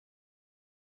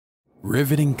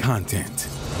Riveting content.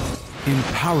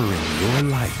 Empowering your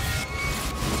life.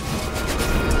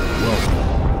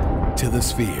 Welcome to the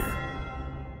Sphere.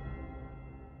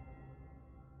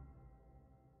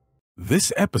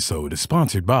 This episode is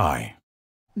sponsored by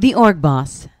The Org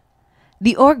Boss.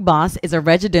 The Org Boss is a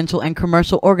residential and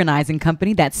commercial organizing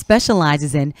company that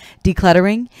specializes in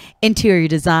decluttering, interior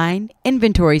design,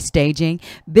 inventory staging,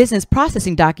 business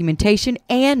processing documentation,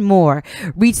 and more.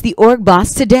 Reach The Org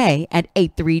Boss today at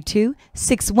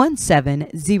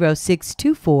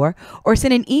 832-617-0624 or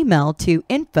send an email to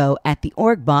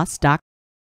info@theorgboss.com.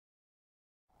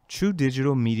 True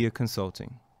Digital Media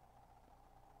Consulting.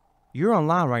 You're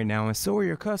online right now and so are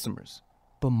your customers,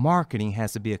 but marketing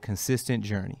has to be a consistent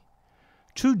journey.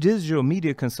 True Digital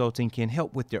Media Consulting can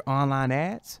help with your online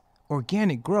ads,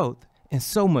 organic growth, and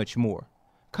so much more.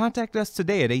 Contact us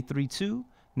today at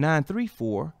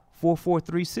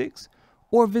 832-934-4436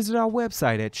 or visit our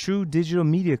website at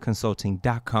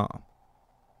truedigitalmediaconsulting.com.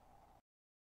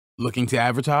 Looking to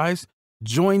advertise?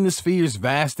 Join the Sphere's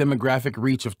vast demographic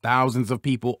reach of thousands of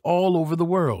people all over the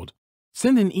world.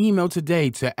 Send an email today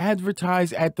to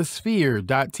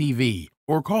advertise@thesphere.tv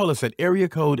or call us at area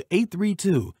code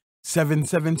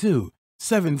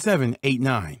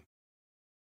 832-772-7789.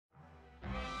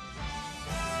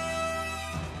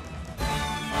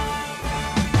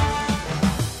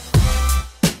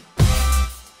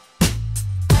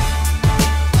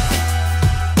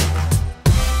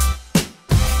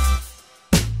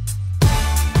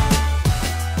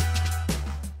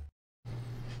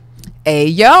 Hey,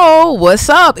 yo, what's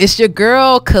up? It's your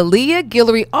girl, Kalia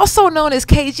Guillory, also known as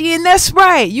KG, and that's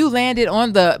right, you landed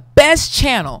on the best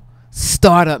channel,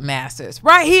 Startup Masters,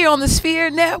 right here on the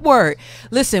Sphere Network.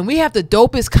 Listen, we have the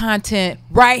dopest content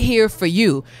right here for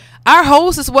you. Our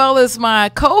host, as well as my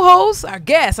co-host, our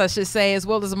guest, I should say, as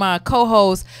well as my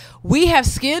co-host, we have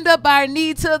skinned up our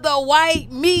knee to the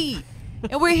white meat.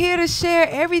 And we're here to share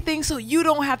everything so you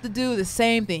don't have to do the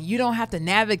same thing. You don't have to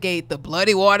navigate the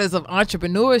bloody waters of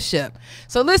entrepreneurship.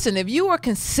 So listen, if you are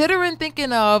considering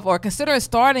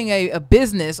starting a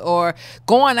business or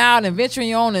going out and venturing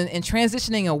your own and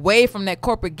transitioning away from that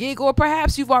corporate gig, or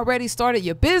perhaps you've already started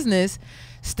your business,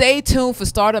 stay tuned for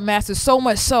Startup Masters. So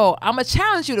much so, I'm going to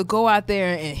challenge you to go out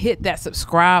there and hit that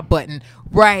subscribe button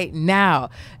right now.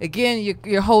 Again,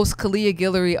 your host, Kalia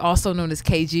Guillory, also known as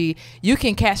KG. You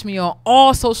can catch me on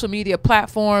all social media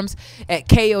platforms at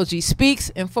KOG Speaks.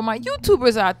 And for my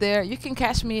YouTubers out there, you can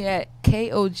catch me at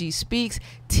KOG Speaks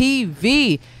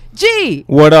TV. G.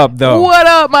 What up, though? What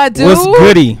up, my dude? What's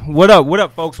goody? What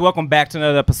up, folks? Welcome back to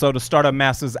another episode of Startup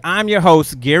Masters. I'm your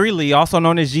host, Gary Lee, also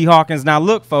known as G Hawkins. Now,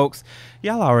 look, folks,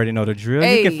 y'all already know the drill.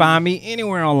 Hey. You can find me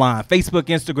anywhere online: Facebook,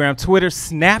 Instagram, Twitter,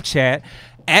 Snapchat.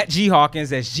 At G Hawkins,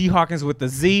 that's G Hawkins with the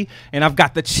Z, and I've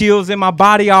got the chills in my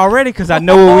body already because I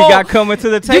know what we got coming to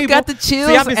the table. You got the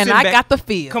chills, and I got the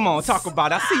feel. Come on, talk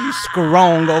about it. I see you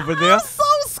strong over there. So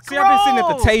See, I've been sitting at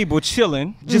the table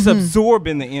chilling, just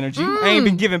absorbing the energy. I ain't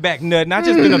been giving back nothing. I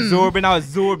just been absorbing. I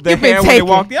absorbed the hair when they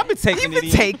walked in. I've been taking it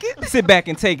in. Sit back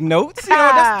and take notes. You know,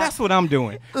 that's what I'm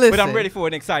doing. Listen, but I'm ready for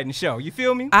an exciting show. You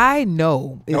feel me? I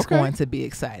know it's going to be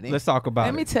exciting. Let's talk about it.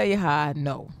 Let me tell you how I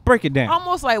know. Break it down.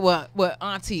 Almost like what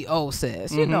Auntie O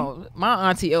says. You know, my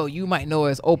Auntie O, you might know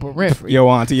as Oprah Winfrey. Yo,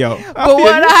 Auntie O. But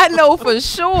what I know for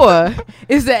sure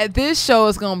is that this show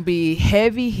is going to be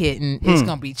heavy hitting. It's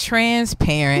going to be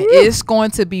transparent. It's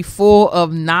going to be full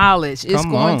of knowledge. It's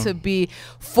going to be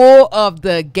full of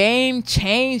the game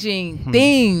changing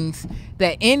things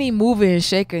that any mover and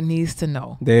shaker needs to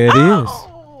know. There it is.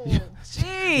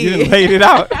 Gee. You done laid it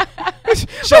out.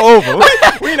 Show over.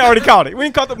 We ain't already caught it. We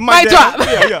ain't caught the mic drop.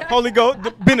 Yeah. Holy Ghost, the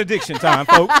benediction time,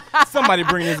 folks. Somebody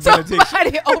bring this benediction.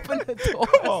 Somebody open the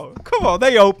door. Come on.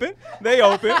 They open.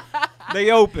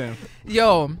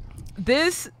 Yo,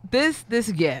 this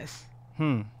guest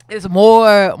is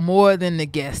more than the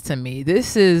guest to me.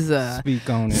 This is a Speak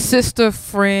on it. sister,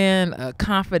 friend, a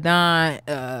confidant,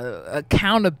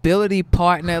 accountability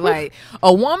partner, like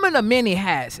a woman of many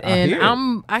hats. And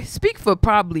I speak for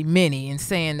probably many in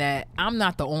saying that I'm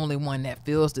not the only one that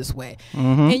feels this way.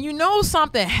 And you know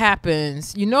something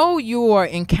happens. You know you are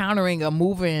encountering a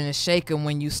mover and a shaker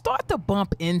when you start to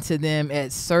bump into them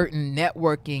at certain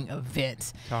networking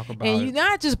events. Talk about and it. you're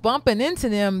not just bumping into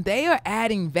them, they are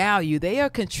adding value. They are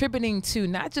contributing to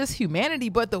not just humanity,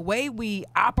 but the way we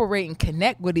operate and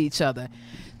connect with each other.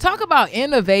 Talk about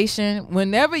innovation.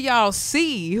 Whenever y'all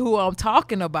see who I'm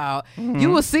talking about, you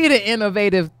will see the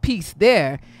innovative piece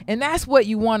there. And that's what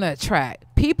you want to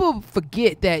attract. People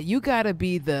forget that you got to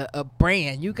be a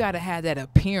brand. You got to have that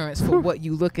appearance for what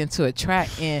you looking to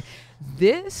attract. And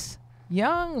this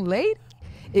young lady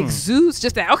exudes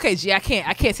just that. Okay, G, I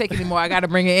can't take it anymore. I got to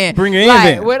bring it in. Bring it in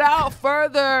Like, then.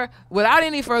 Without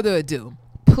any further ado,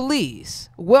 please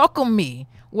welcome me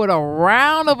with a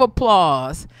round of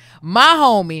applause, my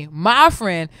homie, my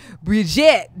friend,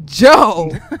 Bridgett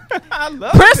Joe, I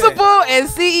love principal and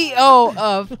CEO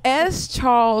of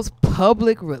S.Charles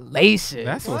Public Relations.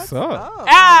 That's what's up. Ah!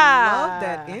 I love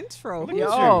that intro. Who's Yo,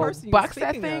 the person you box were that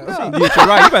speaking thing of? up. Yeah, you're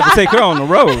right. You about to take her on the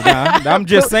road now. I'm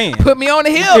just saying. Put me on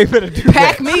the You hill. better do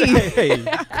Pack that. me. Hey,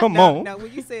 come Now, on. now,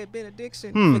 when you said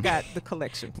benediction, you forgot the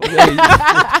collection plate. Yeah,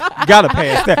 you gotta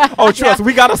pass that. Oh, trust,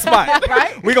 we got a spot.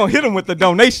 Right? We gonna hit them with the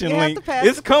donation You have link. to pass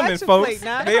It's the coming, collection folks. plate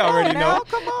now. They Come on already now, know.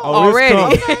 come on. Oh, Already.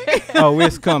 It's coming. Oh,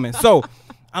 it's coming. So,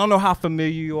 I don't know how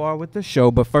familiar you are with the show,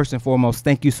 but first and foremost,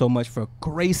 thank you so much for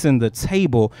gracing the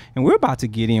table. And we're about to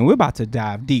get in. We're about to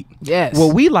dive deep. Yes.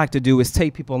 What we like to do is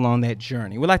take people on that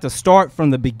journey. We like to start from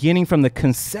the beginning, from the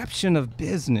conception of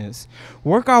business,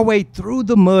 work our way through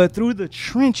the mud, through the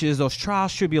trenches, those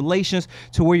trials, tribulations,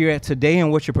 to where you're at today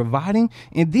and what you're providing,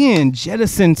 and then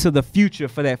jettison to the future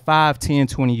for that 5, 10,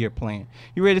 20-year plan.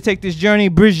 You ready to take this journey,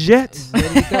 Bridgett?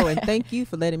 Ready to go. And thank you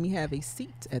for letting me have a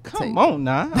seat at the Come table. on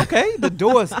now. Okay, the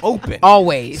door is open.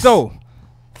 Always. So,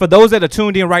 for those that are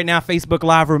tuned in right now, Facebook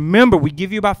Live, remember, we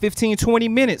give you about 15, 20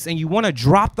 minutes, and you want to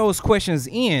drop those questions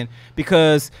in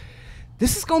because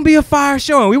this is going to be a fire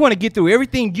show, and we want to get through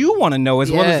everything you want to know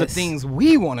as well as the Yes. things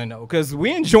we want to know because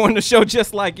we're enjoying the show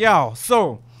just like y'all.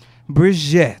 So,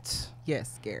 Bridgett,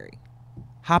 Yes, Gary.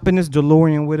 hop in this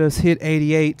DeLorean with us, hit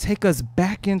 88, take us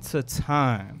back into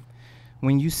time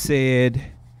when you said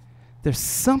there's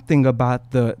something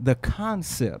about the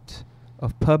concept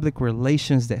of public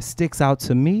relations that sticks out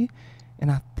to me,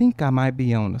 and I think I might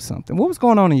be on to something. What was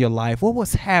going on in your life? What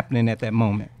was happening at that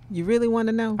moment? You really want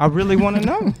to know? I really want to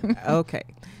know. Okay.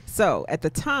 So at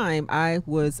the time, I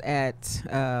was at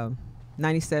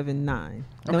 97.9.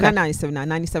 No, Okay. not 97.9,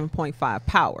 97.5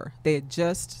 power. They had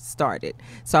just started.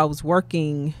 So I was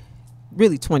working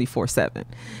really 24/7.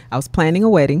 I was planning a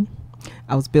wedding.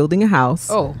 I was building a house.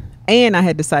 Oh. And I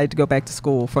had decided to go back to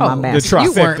school for my Oh, master's. trifecta.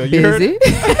 You weren't You heard busy.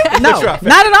 No, trifecta.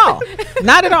 not at all.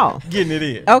 Not at all. Getting it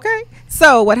in. Okay.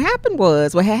 So what had happened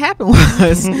was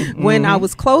when I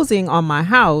was closing on my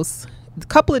house, a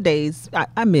couple of days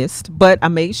I missed, but I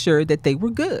made sure that they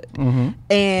were good.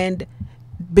 And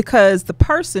because the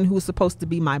person who was supposed to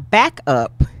be my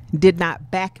backup did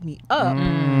not back me up,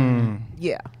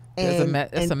 yeah. There's a and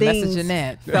message things in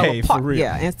that. fell Hey, for apart. real.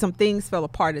 Yeah, and some things fell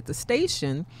apart at the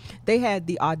station. They had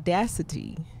the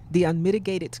audacity, the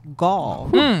unmitigated gall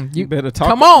You better talk.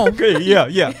 Come on. Okay,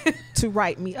 yeah. to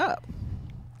write me up.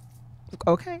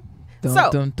 Okay. Dun, So,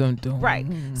 dun, dun, dun. right.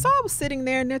 So I was sitting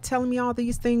there and they're telling me all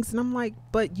these things. And I'm like,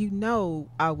 but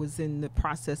I was in the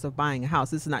process of buying a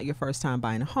house. This is not your first time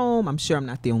buying a home. I'm sure I'm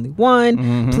not the only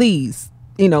one. Please,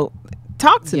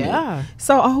 talk to me. Yeah.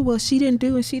 So, well, she didn't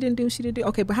do and she didn't do and she didn't do.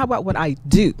 Okay, but how about what I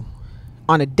do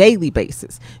on a daily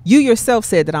basis? You yourself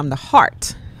said that I'm the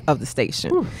heart of the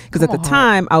station because at the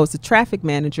time I was the traffic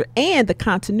manager and the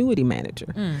continuity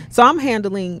manager. So I'm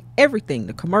handling everything,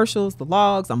 the commercials, the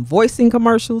logs. I'm voicing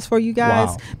commercials for you guys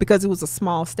Wow. because it was a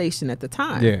small station at the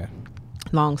time. Yeah.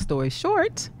 Long story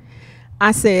short,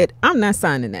 I said, I'm not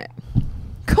signing that.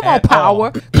 Come on, At Power.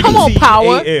 all. Come on,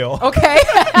 Power. T-A-L. Okay.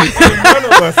 None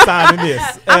of us signing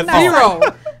this. I'm at all.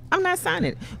 Zero. I'm not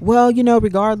signing it. Well,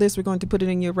 regardless, we're going to put it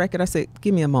in your record. I said,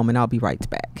 give me a moment. I'll be right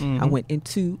back. I went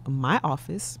into my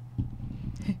office.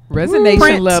 Resignation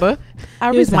Print. letter.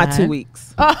 I Here's my resign. 2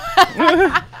 weeks.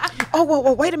 Oh,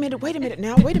 well, wait a minute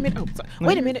now. Wait a minute. Oh, sorry.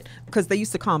 Wait a minute. Because they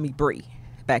used to call me Bree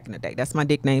back in the day. That's my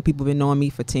nickname. People been knowing me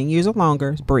for 10 years or longer.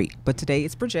 It's Bree. But today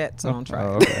it's Bridgett, so don't try.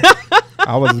 Oh, okay.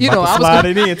 I was about I to was slide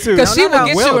it in too. Because she No, would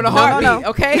get well you in a done. heartbeat, No.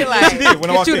 okay? Like, She did when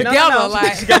I get walked you in. together. No.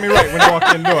 Like, She got me right when I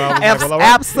walked in the door. I was like, well, all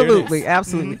right, Absolutely. there it is.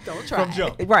 Absolutely. don't try. From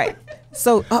jump. Right.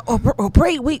 So,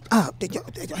 Bree, we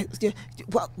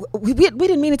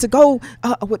didn't mean it to go.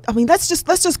 Let's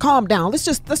just calm down. Let's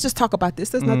just talk about this.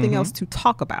 There's nothing else to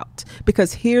talk about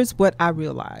because here's what I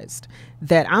realized: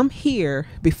 that I'm here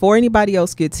before anybody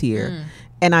else gets here,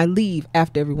 and I leave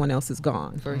after everyone else is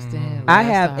gone. First in, I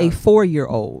last have a out.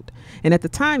 4-year-old, and at the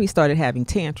time he started having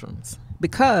tantrums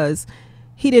because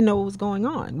he didn't know what was going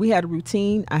on. We had a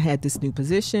routine. I had this new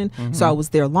position, so I was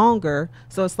there longer.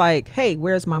 So it's like, hey,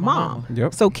 where's my mom?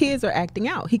 Yep. So kids are acting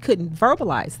out. He couldn't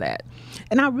verbalize that.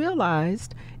 And I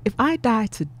realized if I die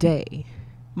today,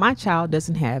 my child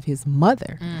doesn't have his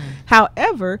mother.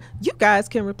 However, you guys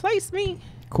can replace me.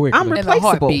 Quick. I'm In a replaceable.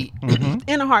 heartbeat.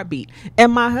 In a heartbeat.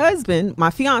 And my husband, my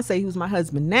fiance, who's my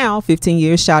husband now, 15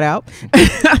 years, shout out.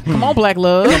 Come on, Black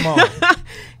Love. Come on.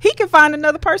 He can find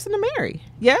another person to marry.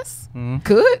 Yes.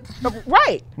 Could.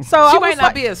 Right. So She I might was not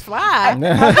like, be as fly.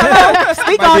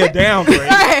 speak Might on be a it. downgrade.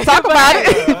 Talk about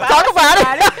it. Talk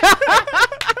about it.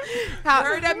 You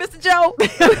heard that, Mr. Joe?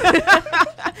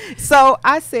 So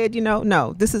I said,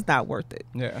 no, this is not worth it.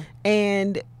 Yeah.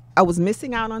 And I was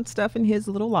missing out on stuff in his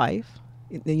little life.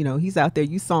 He's out there.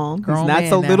 You saw him. Grown He's not man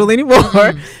so now. little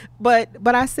anymore. But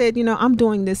I said, I'm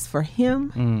doing this for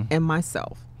him and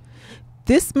myself.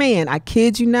 This man, I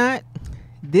kid you not,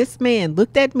 this man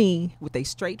looked at me with a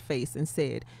straight face and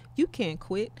said, "You can't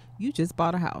quit. You just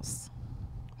bought a house."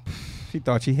 She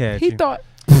thought she had He you. thought,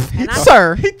 And I,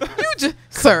 sir, you just,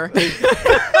 sir.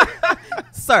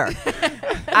 sir,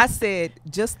 I said,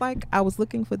 just like I was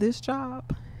looking for this job,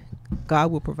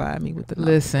 God will provide me with the Come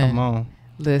Listen, on.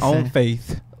 listen. Own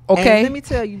faith. Okay. And let me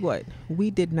tell you what, we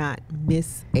did not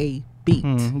miss a beat.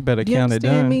 Better You count it understand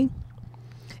done. me?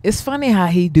 It's funny how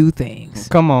he do things.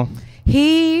 Come on.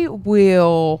 He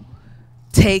will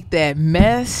take that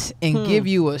mess and give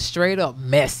you a straight up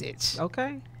message.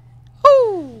 Okay.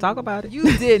 Ooh, Talk about it.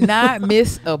 you did not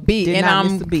miss a beat. Did And not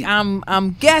miss a beat.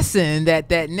 I'm guessing that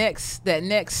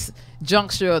next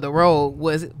juncture of the road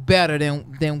was better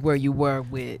than where you were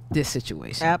with this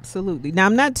situation. Absolutely. Now,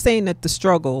 I'm not saying that the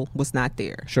struggle was not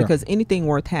there. Sure. Because anything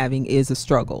worth having is a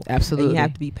struggle. Absolutely. And you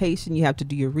have to be patient. You have to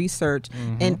do your research.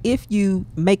 And if you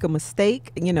make a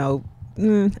mistake,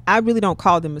 I really don't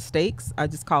call them mistakes. I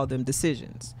just call them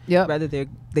decisions. Yep. Whether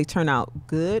they turn out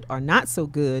good or not so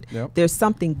good, Yep. there's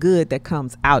something good that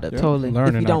comes out of it. Totally. If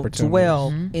Learning you don't opportunities. dwell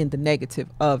in the negative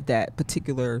of that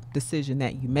particular decision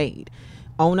that you made.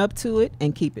 Own up to it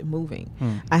and keep it moving.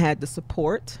 I had the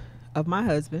support of my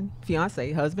husband,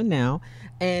 fiance, husband now,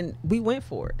 and we went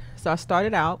for it. So I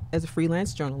started out as a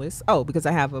freelance journalist. Oh, because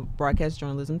I have a broadcast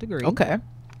journalism degree. Okay.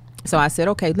 So I said,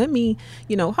 okay, let me,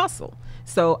 hustle.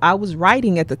 So I was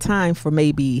writing at the time for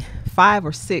maybe 5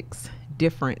 or 6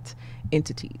 different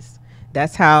entities.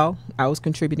 That's how I was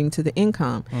contributing to the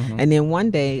income. And then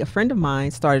one day, a friend of mine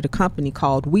started a company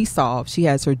called We Solve. She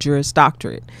has her Juris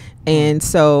Doctorate. And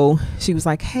so she was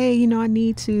like, hey, I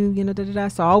need to,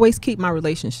 So I always keep my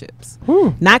relationships.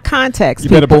 Not contacts, You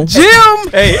better people. put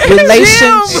Jim! Hey,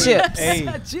 Relationships. hey,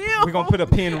 we're gonna put a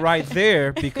pin right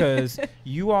there because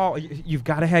you've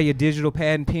got to have your digital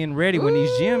pad and pen ready when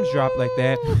these gems drop like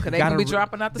that. Cause they Gotta can be re-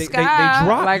 dropping out the they sky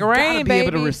drop like You gotta rain, be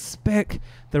able to baby. respect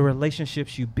the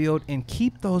relationships you build and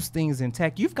keep those things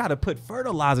intact. You've got to put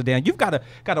fertilizer down. You've got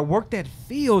to work that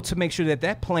field to make sure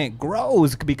that plant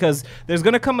grows because there's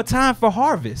gonna come a time for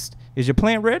harvest. Is your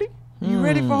plant ready? You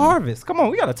ready for harvest? Come on,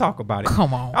 we got to talk about it.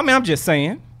 Come on. I mean, I'm just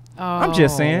saying. I'm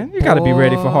just saying. You Oh, got to be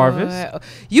ready for harvest. boy.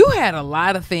 You had a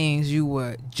lot of things you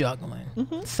were juggling.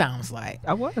 Sounds like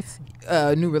I was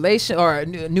new relation or a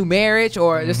new marriage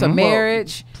or just a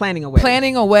marriage. planning a wedding.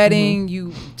 Planning a wedding.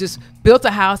 You just built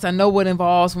a house. I know what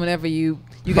involves whenever you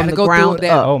got to the go through ground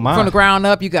that up. Oh, my. from the ground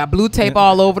up. You got blue tape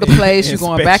all over the place. You're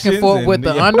going back and forth Inspections with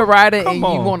the and- underwriter, Come and you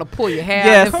on. want to pull your hair.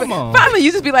 Yes. out. And Come on. Finally,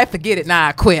 you just be like, "Forget it. Nah,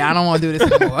 I quit. I don't want to do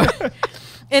this anymore."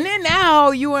 And then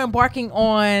now you are embarking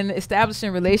on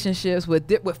establishing relationships with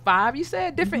 5, you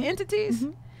said, different entities.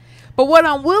 But what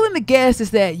I'm willing to guess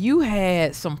is that you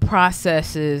had some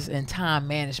processes and time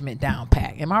management down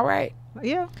pat. Am I right?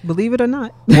 Yeah, believe it or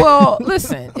not. Well,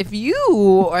 listen, if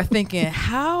you are thinking,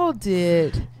 how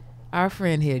did our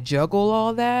friend here juggle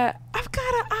all that? I've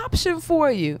got an option for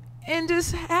you. And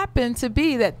just happened to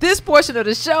be that this portion of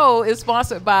the show is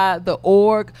sponsored by the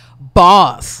Org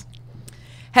Boss.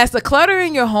 Has the clutter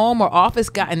in your home or office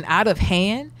gotten out of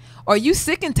hand? Are you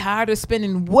sick and tired of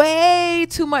spending way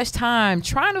too much time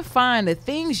trying to find the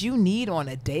things you need on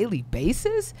a daily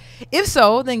basis? If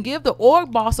so, then give the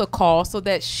Org Boss a call so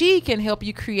that she can help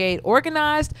you create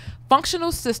organized,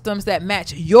 functional systems that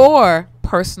match your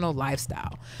personal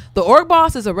lifestyle. The Org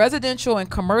Boss is a residential and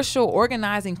commercial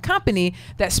organizing company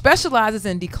that specializes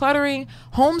in decluttering,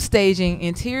 home staging,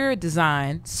 interior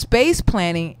design, space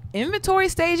planning, inventory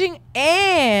staging,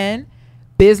 and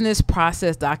business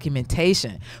process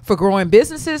documentation for growing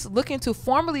businesses looking to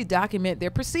formally document their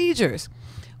procedures.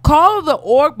 Call the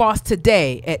Org Boss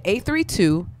today at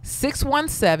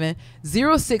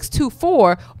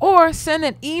 832-617-0624 or send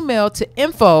an email to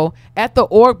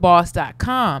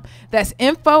info@theorgboss.com. That's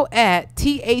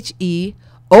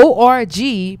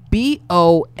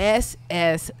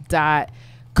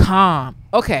info@theorgboss.com.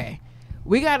 Okay.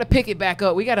 We got to pick it back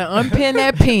up. We got to unpin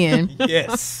that pin.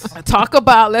 Yes. Talk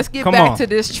about, let's get Come back on. to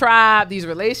this tribe, these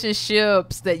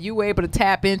relationships that you were able to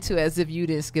tap into as if you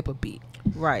didn't skip a beat.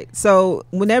 Right. So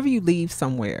whenever you leave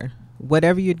somewhere,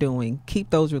 whatever you're doing, keep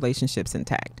those relationships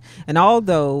intact. And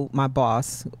although my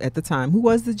boss at the time, who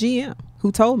was the GM,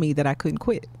 who told me that I couldn't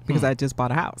quit because I just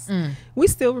bought a house, we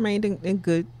still remained in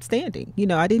good standing. You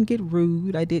know, I didn't get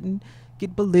rude. I didn't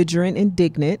get belligerent,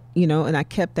 indignant, you know, and I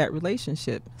kept that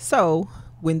relationship. So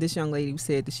when this young lady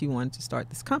said that she wanted to start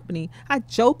this company, I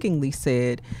jokingly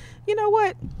said, you know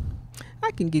what?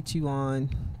 I can get you on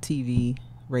TV,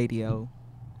 radio,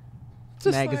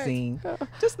 Just magazine, like,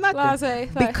 just nothing, Blase,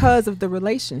 like- because of the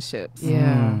relationships.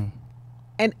 Yeah.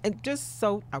 And just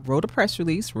so I wrote a press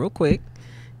release real quick,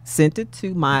 sent it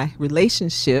to my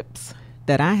relationships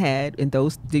that I had in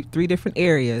those three different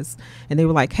areas, and they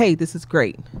were like, hey, this is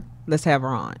great, let's have her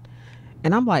on.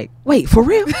 And I'm like, wait, for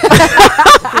real?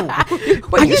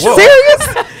 Are you serious?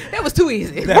 That was too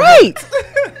easy. Right.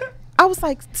 I was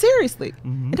like, seriously?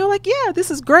 And they're like, yeah,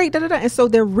 this is great. Da, da, da. And so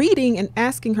they're reading and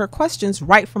asking her questions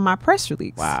right from my press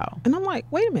release. Wow. And I'm like,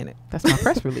 wait a minute. That's my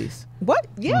press release. What?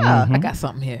 Yeah. I got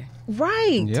something here.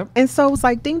 Right. Yep. And so it was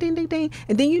like ding, ding, ding, ding.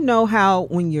 And then you know how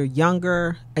when you're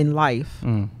younger in life,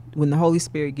 when the Holy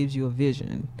Spirit gives you a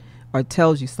vision or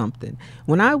tells you something.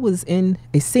 When I was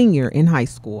a senior in high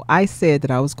school, I said that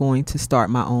I was going to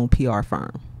start my own PR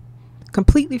firm.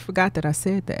 Completely forgot that I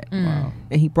said that. Wow.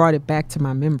 And he brought it back to my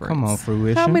remembrance. Come on,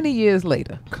 fruition. How many years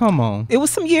later? Come on. It was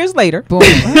some years later. Boom.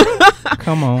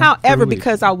 Come on. However, fruition.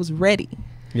 because I was ready.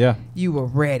 Yeah. You were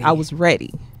ready. I was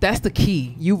ready. That's the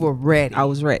key. You were ready. I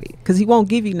was ready. Because he won't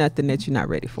give you nothing that you're not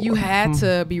ready for. You had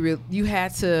to be real. You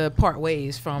had to part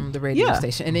ways from the radio Yeah.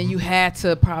 station, and then you had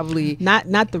to probably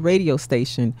Not the radio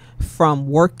station, from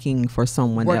working for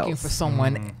someone else. working for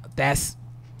someone. That's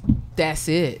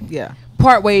it. Yeah.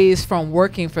 Part ways from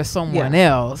working for someone Yeah.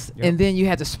 else, and then you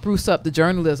had to spruce up the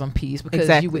journalism piece because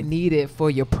Exactly. you would need it for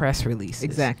your press releases.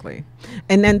 Exactly.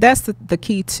 And then that's the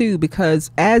key too, because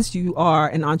as you are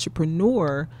an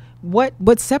entrepreneur,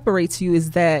 what separates you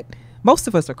is that most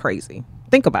of us are crazy.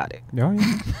 Think about it. Oh,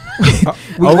 yeah.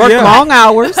 We work long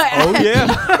hours Oh,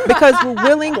 yeah. because we're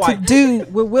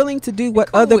willing to do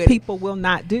what Cool other with it. people will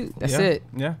not do. That's Yeah. it.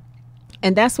 Yeah.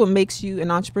 And that's what makes you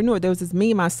an entrepreneur. There was this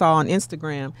meme I saw on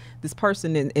Instagram. This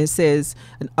person, and it says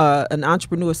an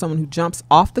entrepreneur is someone who jumps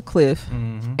off the cliff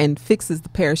and fixes the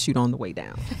parachute on the way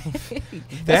down.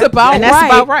 That's about And that's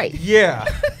about right. Yeah.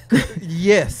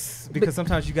 Yes. Because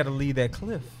sometimes you got to leave that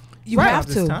cliff. You have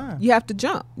This to. time. You have to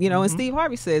jump, you know, and Steve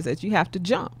Harvey says that you have to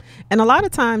jump. And a lot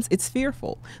of times it's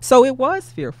fearful. So it was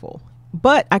fearful.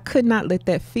 But I could not let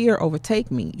that fear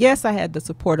overtake me. Yes, I had the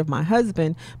support of my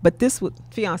husband, but this was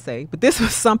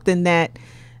something that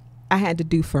I had to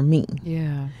do for me.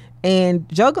 Yeah. And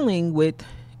juggling with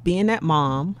being that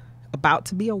mom, about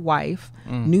to be a wife,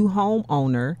 new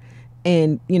homeowner,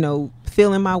 and, you know,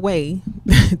 feeling my way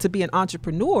to be an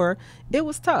entrepreneur, it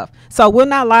was tough. So I will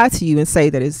not lie to you and say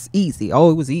that it's easy.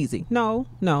 Oh, it was easy. No,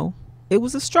 it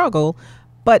was a struggle,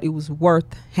 but it was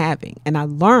worth having. And I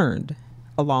learned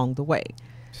along the way.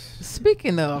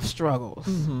 Speaking of struggles,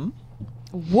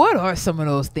 what are some of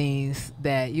those things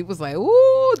that you was like,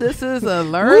 ooh, this is a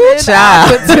learning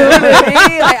child.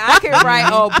 opportunity? Like, I can write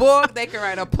a book, they can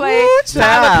write a play. Tyler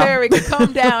child. Perry can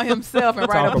come down himself and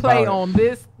write Talk a play about it. on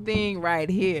this thing right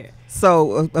here.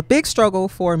 So a big struggle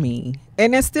for me,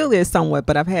 and it still is somewhat,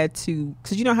 but I've had to,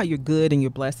 because you know how you're good and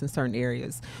you're blessed in certain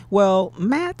areas. Well,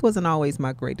 math wasn't always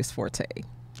my greatest forte.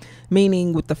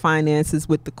 Meaning with the finances,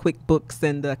 with the QuickBooks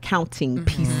and the accounting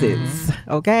pieces.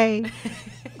 Okay.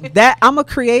 That I'm a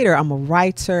creator. I'm a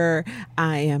writer.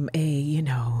 I am a,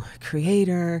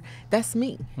 creator. That's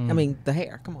me. I mean, the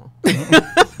hair. Come on.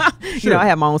 You know, I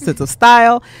have my own sense of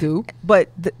style. But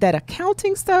that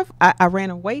accounting stuff, I ran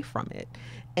away from it.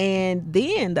 And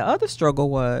then the other struggle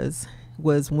was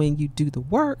when you do the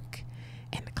work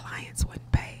and the clients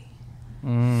wouldn't pay.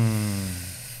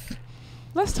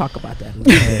 Let's talk about that a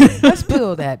little bit. Let's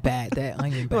peel that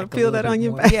onion back. wanna peel a little that bit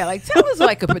onion more. back? Yeah, like tell us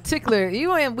like a particular, we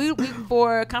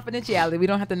for confidentiality, we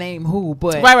don't have to name who,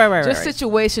 but Right. just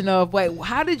situation of like,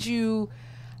 how did you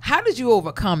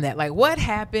overcome that? Like, what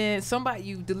happened?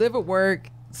 You delivered work,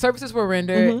 services were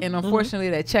rendered, and unfortunately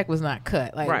that check was not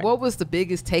cut. Like, Right. what was the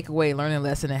biggest takeaway learning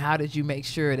lesson, and how did you make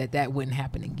sure that wouldn't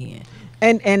happen again?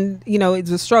 And it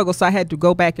was a struggle, so I had to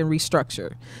go back and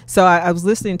restructure. So I was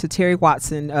listening to Terry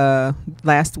Watson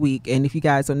last week, and if you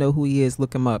guys don't know who he is,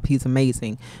 look him up. He's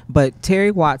amazing. But Terry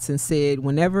Watson said,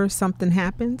 whenever something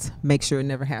happens, make sure it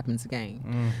never happens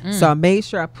again. So I made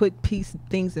sure I put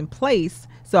things in place.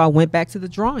 So I went back to the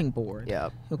drawing board.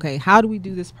 Yep. Okay, how do we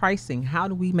do this pricing? How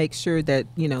do we make sure that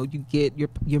you get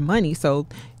your money, so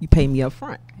you pay me up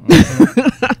front?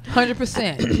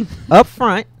 100%. Up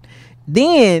front.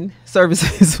 then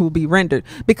services will be rendered,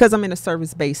 because I'm in a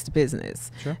service-based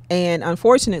business. Sure. And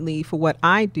unfortunately for what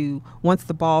I do, once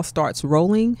the ball starts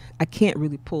rolling, I can't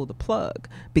really pull the plug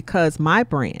because my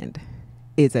brand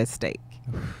is at stake.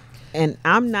 And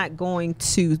I'm not going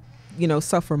to,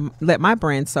 let my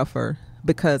brand suffer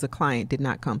because a client did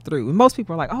not come through. And most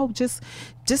people are like, oh, just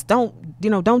don't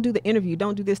do the interview,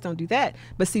 don't do this, don't do that.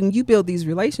 But see, when you build these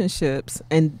relationships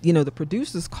and, the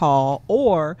producers call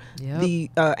or the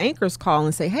anchors call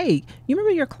and say, hey, you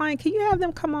remember your client? Can you have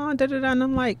them come on? Da, da, da. And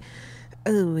I'm like,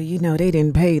 oh, they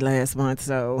didn't pay last month,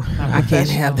 so I can't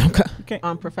have them come.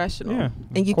 I'm professional. Yeah,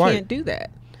 and you quite. can't do that.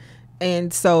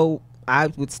 And so I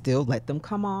would still let them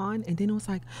come on. And then it was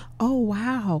like, oh,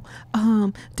 wow.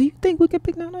 Do you think we could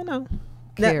pick? No. Now,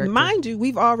 mind you,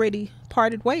 we've already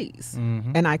parted ways.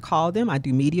 Mm-hmm. And I call them. I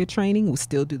do media training. We'll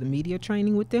still do the media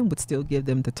training with them. Would still give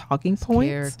them the talking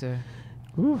points. Character.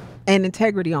 And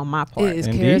integrity on my part. It is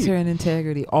Indeed. character and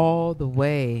integrity all the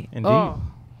way. Indeed. Oh.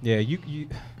 Yeah, you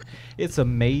it's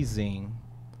amazing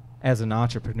as an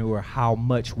entrepreneur how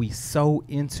much we sow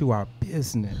into our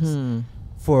business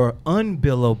for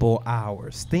unbillable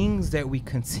hours, things that we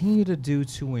continue to do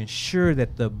to ensure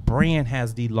that the brand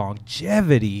has the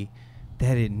longevity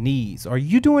that it needs. Are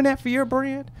you doing that for your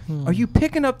brand? Are you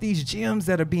picking up these gems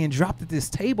that are being dropped at this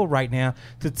table right now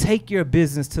to take your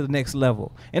business to the next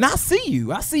level? And I see you,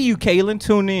 Kaylin,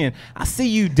 tune in. I see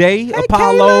you, Day, Hey,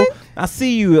 Apollo. Kaylin. I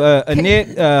see you,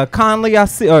 Annette, Conley. I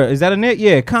see, or is that Annette?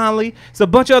 Yeah, Conley. It's a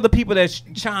bunch of other people that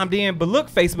chimed in. But look,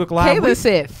 Facebook Live. Kaylin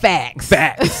said facts.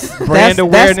 Facts. Brand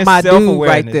awareness, that's my dude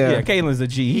self-awareness. right there. Yeah, Kaylin's a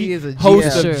G. He is a G,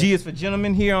 Host yeah. of G is for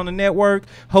Gentlemen here on the network.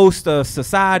 Host of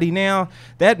Society Now.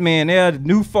 That man there,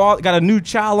 got a new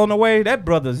child on the way. That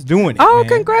brother's doing it. Oh, man.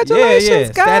 congratulations,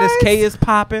 yeah. Status guys. K is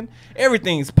popping.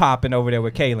 Everything's popping over there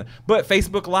with Kaylin. But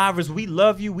Facebook Livers, we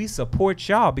love you. We support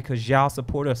y'all because y'all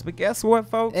support us. But guess what,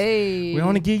 folks? Hey. We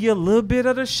only give you a little bit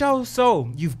of the show,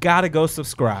 so you've got to go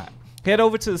subscribe. Head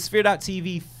over to the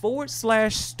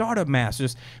sphere.tv/Startup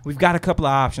Masters. We've got a couple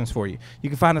of options for you. You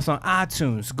can find us on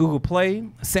iTunes, Google Play,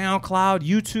 SoundCloud,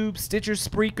 YouTube, Stitcher,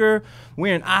 Spreaker.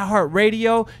 We're in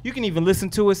iHeartRadio. You can even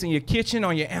listen to us in your kitchen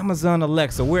on your Amazon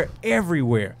Alexa. We're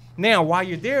everywhere. Now, while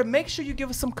you're there, make sure you give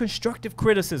us some constructive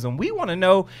criticism. We want to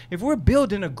know if we're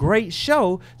building a great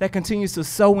show that continues to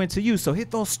sow into you. So hit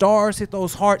those stars, hit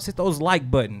those hearts, hit those like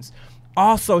buttons.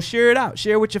 Also, share it out.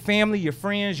 Share with your family, your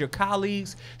friends, your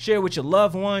colleagues. Share with your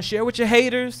loved ones. Share with your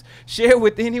haters. Share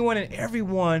with anyone and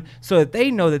everyone so that they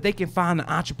know that they can find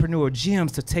the entrepreneur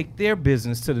gems to take their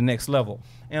business to the next level.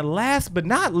 And last but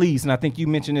not least, and I think you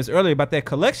mentioned this earlier about that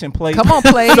collection plate. Come on,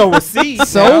 plate. Sow a seed.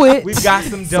 Sow it. We've got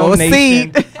some Sow a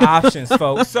donation seed. options,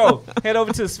 folks. So head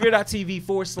over to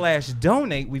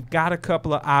sphere.tv/donate. We've got a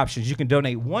couple of options. You can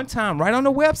donate one time right on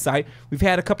the website. We've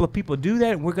had a couple of people do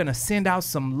that, and we're going to send out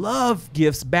some love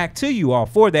gifts back to you all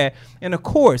for that. And of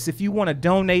course, if you want to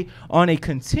donate on a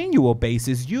continual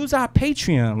basis, use our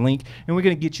Patreon link, and we're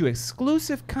going to get you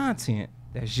exclusive content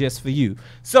that's just for you.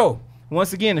 So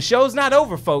once again, the show's not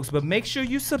over, folks, but make sure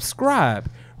you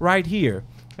subscribe right here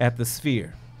at the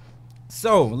Sphere.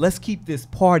 So let's keep this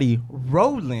party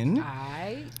rolling.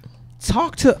 Aight.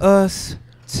 Talk to us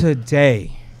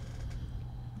today.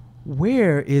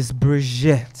 Where is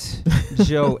Bridgett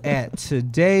Joe at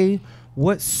today?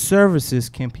 What services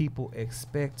can people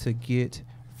expect to get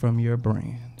from your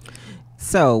brand?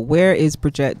 So where is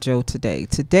Bridgett Joe today?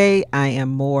 Today, I am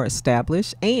more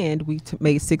established, and we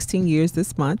made 16 years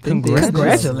this month. in business.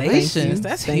 Congratulations. Thank you.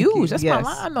 That's Thank huge. you. That's Yes.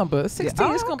 my line number.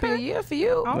 16 is going to be a okay. year for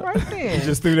you. All right, then.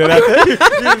 Just threw that out there. You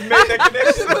just made that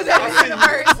connection. Put that in the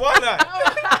verse. Why not?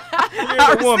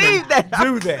 You're the woman. received that. I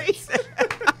Do that.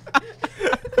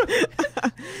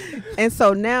 And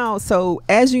so now,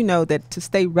 as you know, that to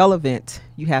stay relevant,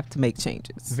 you have to make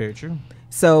changes. Very true.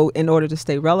 So in order to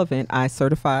stay relevant, I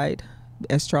certified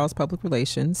S.Charles Public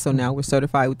Relations. So now we're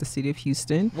certified with the City of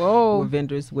Houston. Whoa. We're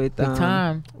vendors with Big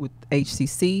time. with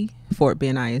HCC, Fort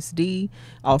Bend ISD,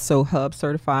 also Hub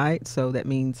certified. So that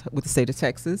means with the state of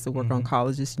Texas, so work on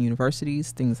colleges and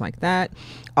universities, things like that.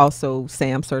 Also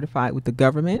SAM certified with the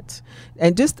government.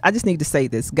 And I just need to say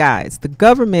this, guys, the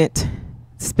government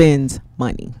spends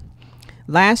money.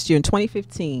 Last year in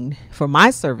 2015, for my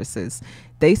services,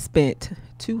 they spent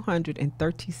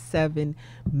 $237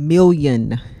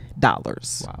 million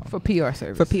Wow. For PR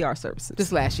service. for PR services.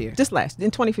 Just last year. Just last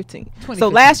in 2015. So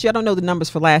 2015. last year, I don't know the numbers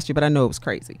for last year, but I know it was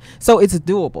crazy. So it's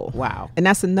doable. Wow. And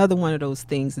that's another one of those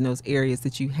things in those areas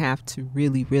that you have to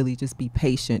really, really just be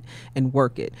patient and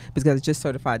work it. Because I just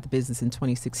certified the business in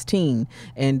 2016,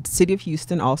 and City of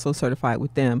Houston also certified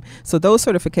with them. So those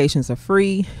certifications are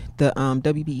free. The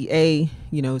WBEA,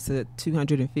 you know, it's a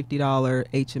 $250.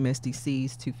 HMSDC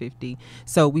is $250.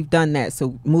 So we've done that.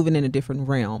 So moving in a different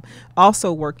realm.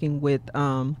 Also working with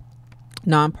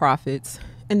nonprofits.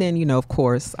 And then, you know, of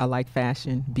course, I like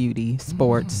fashion, beauty,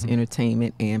 sports,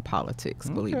 entertainment, and politics,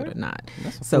 believe it or not.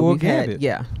 That's a So full we've gambit.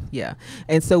 had, yeah.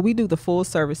 And so we do the full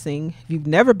servicing. If you've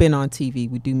never been on TV,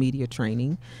 we do media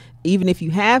training. Even if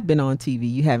you have been on TV,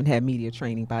 you haven't had media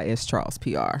training by S.Charles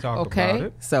PR. Talk Okay. about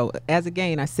it. So as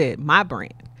again, I said, my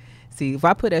brand. See, if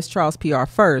I put S.Charles PR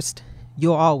first,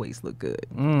 you'll always look good.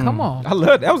 Come on. I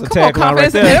love that. Was a Come on, tagline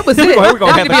right confidence. there. That was it. We're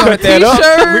gonna have to Need to be on a cut that up.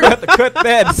 t-shirt. We're gonna have to cut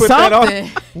that and put that Something.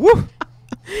 on. Woo.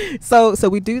 So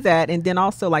we do that, and then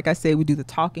also, like I said, we do the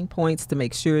talking points to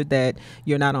make sure that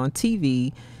you're not on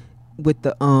TV with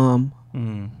the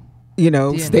you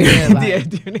know, Deer in the headlight.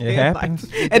 deer in the It headlight. happens.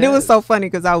 And it was so funny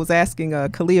because I was asking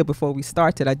Kalia before we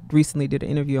started. I recently did an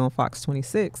interview on Fox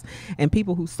 26, and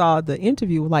people who saw the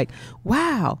interview were like,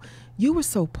 "Wow, you were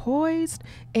so poised,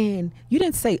 and you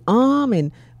didn't say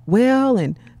and well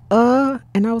and."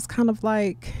 And I was kind of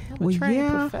like, I'm a trained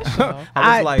yeah. professional.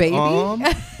 I was like, baby.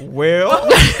 well,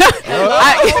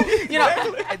 You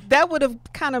know, that would have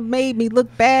kind of made me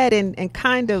look bad and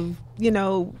kind of, you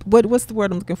know, what's the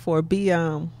word I'm looking for? Be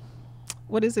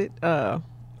what is it?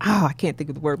 I can't think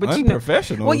of the word, but you know,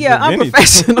 unprofessional. well, yeah, if anything.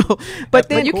 unprofessional. But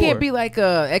then But you Core. can't be like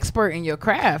a expert in your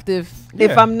craft if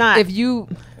if I'm not, if you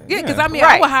because Yeah. I mean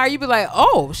Right. I would hire you be like,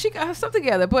 oh, she got her stuff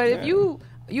together. But if you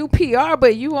PR,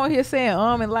 but you on here saying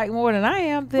and like more than I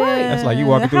am, then That's like you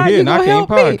walking through how here you and I gonna can't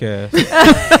help me?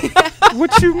 podcast.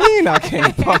 What you mean I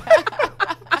can't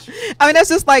podcast? I mean, that's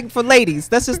just like for ladies.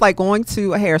 That's just like going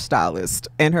to a hairstylist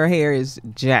and her hair is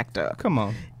jacked up. Come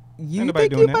on. You Ain't nobody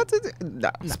think you doing about to do?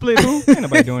 No. Split who? Ain't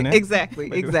nobody doing that. Exactly.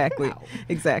 Nobody doing that.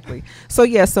 Exactly. So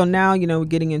yeah, so now, you know, we're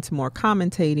getting into more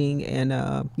commentating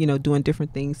and you know, doing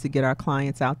different things to get our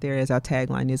clients out there, as our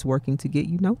tagline is working to get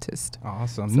you noticed.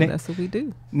 Awesome. So that's what we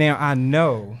do. Now I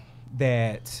know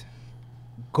that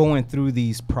going through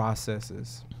these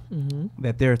processes,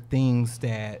 that there are things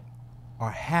that are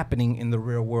happening in the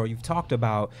real world. You've talked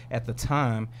about at the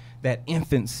time that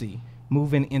infancy,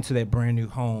 moving into that brand new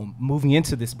home, moving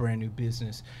into this brand new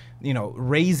business, you know,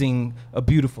 raising a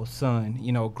beautiful son,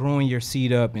 you know, growing your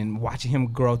seed up and watching him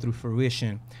grow through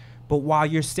fruition. But while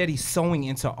you're steady sowing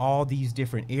into all these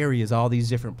different areas, all these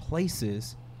different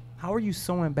places, how are you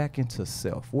sowing back into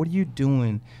self? What are you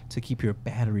doing to keep your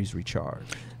batteries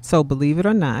recharged? So believe it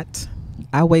or not,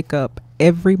 I wake up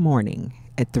every morning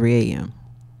at 3 a.m.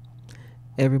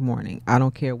 Every morning. I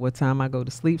don't care what time I go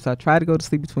to sleep. So I try to go to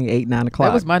sleep between 8 and 9 o'clock.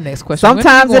 That was my next question. When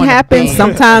Sometimes you it going to happens. bed?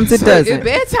 Sometimes it If doesn't.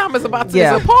 bedtime is about to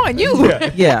Yeah. disappoint you.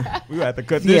 Yeah. We have to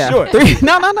cut this Yeah. short.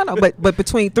 No. But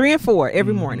between 3 and 4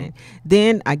 every morning.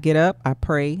 Then I get up, I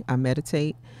pray, I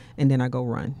meditate, and then I go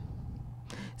run.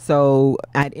 So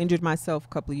I'd injured myself a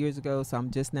couple of years ago, so I'm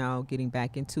just now getting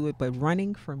back into it. But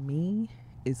running for me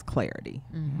is clarity.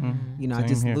 You know, I Same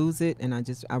just here. lose it, and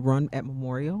I run at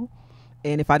Memorial.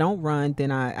 And if I don't run,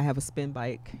 then I have a spin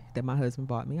bike that my husband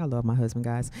bought me. I love my husband,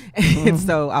 guys. And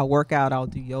so I'll work out, I'll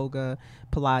do yoga,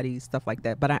 Pilates, stuff like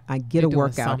that. But I get You're a doing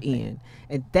workout something. in.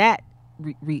 And that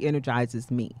re-energizes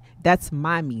me. That's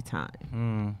my me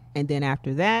time. And then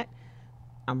after that,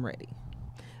 I'm ready.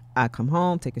 I come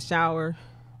home, take a shower,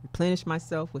 replenish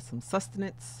myself with some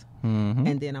sustenance,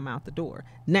 and then I'm out the door.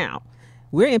 Now,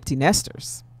 we're empty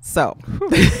nesters. So,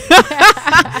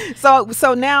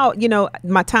 so now, you know,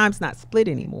 my time's not split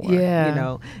anymore. Yeah. You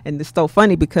know, and it's so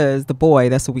funny because the boy,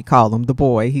 that's what we call him, the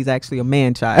boy, he's actually a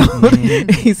man child.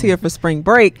 He's here for spring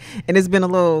break, and it's been a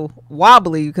little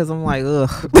wobbly because I'm like,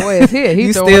 ugh. Boy is here. He's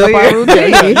You throwing still up our here?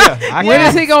 routine. I When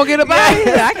can't- is he gonna get up out of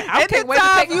here? I It's can't the wait to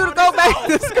time take for you to go back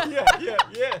to school.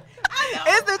 yeah.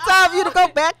 It's the time for you to go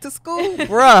back to school,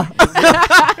 bruh.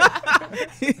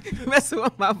 Messing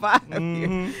with my vibe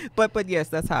here. But yes,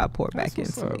 that's how I pour back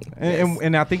That's into what's me. up.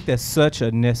 And I think that's such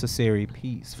a necessary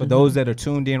piece for those that are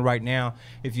tuned in right now.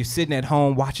 If you're sitting at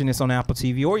home watching this on Apple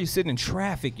TV, or you're sitting in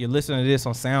traffic, you're listening to this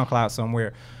on SoundCloud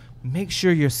somewhere, make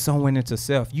sure you're sowing into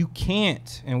self. You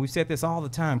can't, and we've said this all the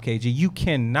time, KG, you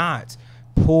cannot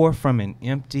pour from an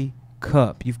empty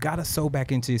cup. You've got to sow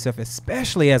back into yourself,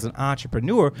 especially as an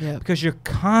entrepreneur, Yep. because you're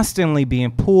constantly being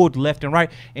pulled left and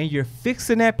right, and you're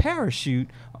fixing that parachute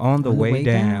on the way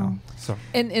down. So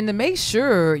And to make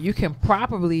sure you can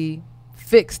properly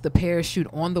fix the parachute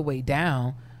on the way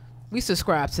down. We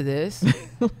subscribe to this.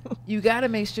 You got to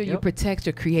make sure you protect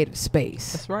your creative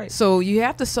space. That's right. So you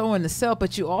have to sew in the self,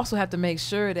 but you also have to make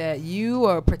sure that you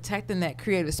are protecting that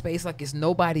creative space like it's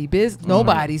nobody's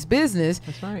business.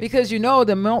 That's right. Because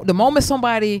the moment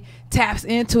somebody taps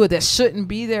into it that shouldn't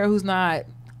be there, who's not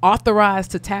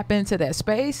authorized to tap into that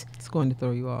space, it's going to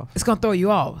throw you off. It's going to throw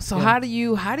you off. So how do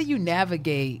you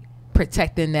navigate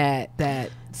protecting that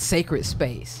sacred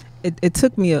space? It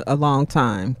took me a long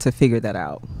time to figure that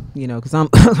out, because I'm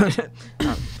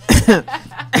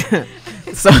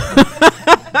so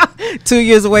 2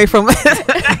 years away from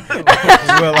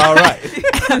Well, all right.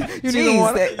 You need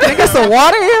water? Can I get some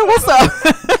water here? What's up?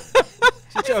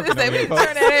 Turn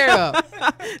that air up.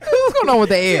 What's going on with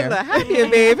the air? Hi here,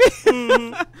 baby.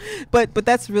 But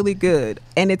that's really good.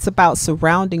 And it's about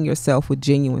surrounding yourself with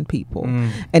genuine people.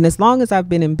 And as long as I've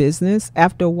been in business,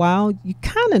 after a while, you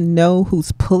kind of know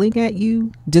who's pulling at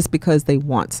you just because they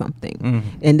want something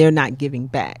and they're not giving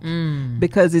back.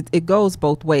 Because it goes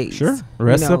both ways. Sure.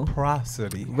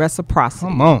 Reciprocity. Reciprocity.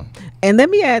 Come on. And let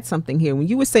me add something here. When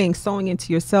you were saying sewing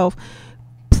into yourself,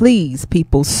 please,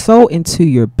 people, sew into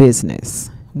your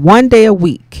business. One day a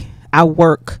week, I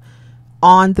work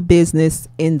on the business,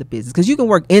 in the business. Because you can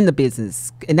work in the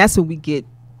business, and that's what we get,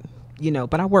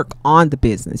 but I work on the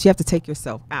business. You have to take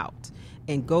yourself out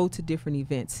and go to different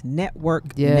events.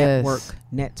 Network, network,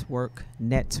 network,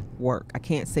 network. I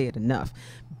can't say it enough.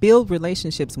 Build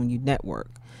relationships when you network.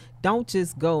 Don't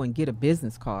just go and get a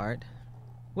business card.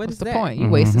 What's the point? You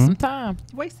wasted some time.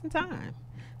 Wasting time.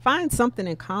 Find something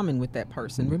in common with that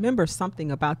person. Remember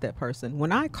something about that person.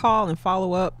 When I call and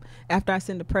follow up after I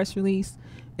send a press release,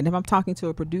 and if I'm talking to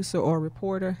a producer or a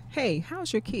reporter, hey,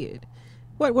 how's your kid?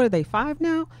 What are they, 5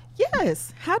 now?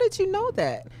 Yes. How did you know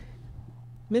that?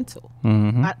 Mental.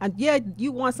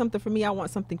 You want something from me, I want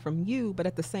something from you, but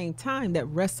at the same time, that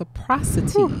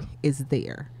reciprocity is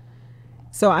there.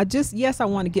 So I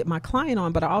want to get my client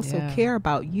on, but I also care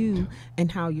about you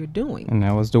and how you're doing. And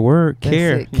that was the word,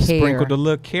 care. You care. sprinkled a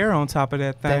little care on top of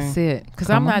that thing. That's it. Because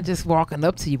I'm not just walking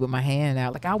up to you with my hand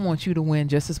out. Like, I want you to win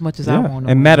just as much as I want to win.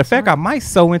 And matter of fact, I might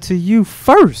sew into you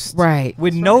first. Right.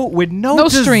 With no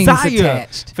strings desire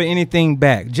attached for anything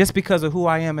back. Just because of who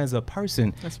I am as a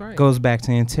person. That's right. Goes back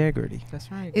to integrity. That's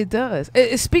right. It does.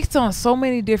 It speaks on so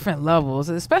many different levels,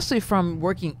 especially from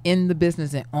working in the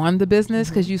business and on the business,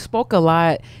 because you spoke a lot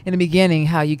in the beginning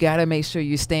how you got to make sure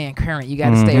you're staying current. You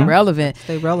got to stay relevant.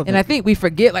 Stay relevant. And I think we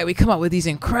forget, like, we come up with these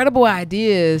incredible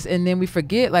ideas and then we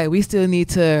forget, like, we still need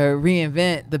to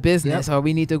reinvent the business or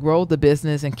we need to grow the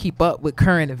business and keep up with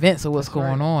current events of what's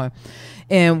going on.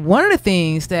 And one of the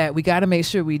things that we got to make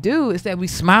sure we do is that we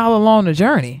smile along the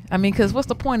journey. I mean, because what's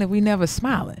the point if we never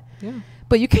smiling? Yeah.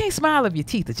 But you can't smile if your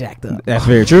teeth are jacked up. That's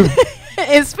very true.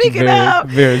 And speaking of,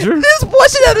 very true. This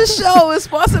portion of the show is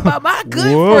sponsored by my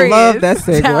good friends. Love that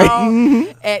segue.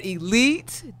 Down at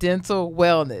Elite Dental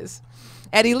Wellness.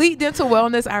 At Elite Dental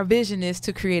Wellness, our vision is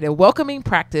to create a welcoming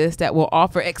practice that will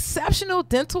offer exceptional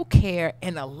dental care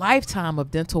and a lifetime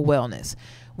of dental wellness.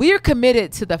 We are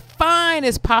committed to the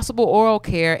finest possible oral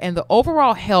care and the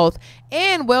overall health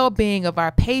and well-being of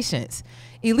our patients.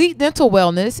 Elite Dental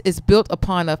Wellness is built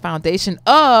upon a foundation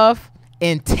of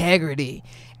integrity,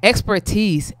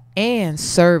 expertise, and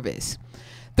service.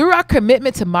 Through our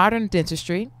commitment to modern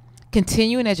dentistry,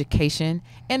 continuing education,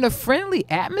 and a friendly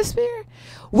atmosphere,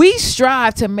 we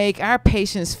strive to make our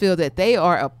patients feel that they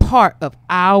are a part of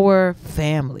our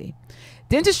family.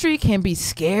 Dentistry can be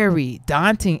scary,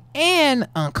 daunting, and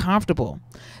uncomfortable.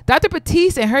 Dr.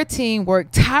 Batiste and her team work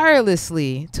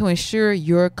tirelessly to ensure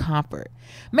your comfort.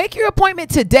 Make your appointment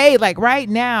today, like right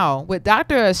now, with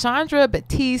Dr. Chandra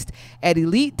Batiste at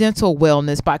Elite Dental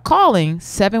Wellness by calling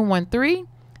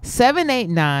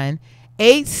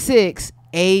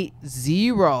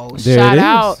 713-789-8680. Shout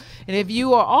out. And if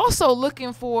you are also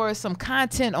looking for some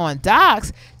content on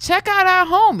docs, check out our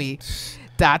homie,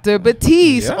 Dr.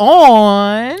 Batiste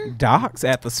on Docs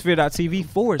at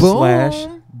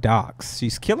thesphere.tv /docs.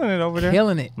 She's killing it over there.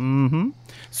 Killing it.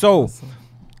 So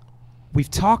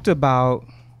we've talked about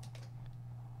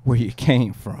where you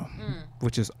came from,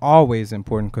 which is always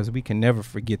important because we can never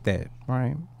forget that,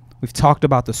 right? We've talked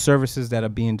about the services that are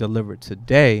being delivered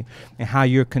today and how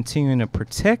you're continuing to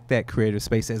protect that creative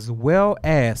space as well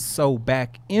as sew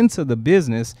back into the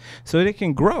business so that it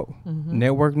can grow.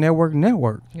 Network.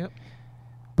 Yep.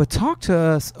 But talk to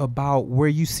us about where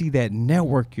you see that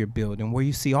network you're building, where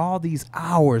you see all these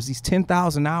hours, these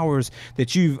 10,000 hours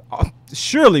that you've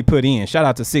surely put in. Shout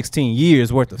out to 16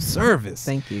 years worth of service.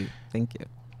 Thank you.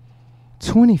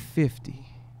 2050.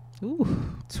 Ooh.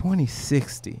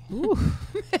 2060. Ooh.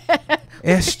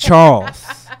 S.Charles.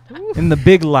 in the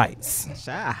big lights.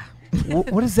 Shy.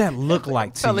 What does that look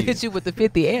like to Fella you? hit you with the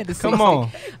 50 and the 60. Come on.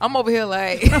 I'm over here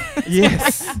like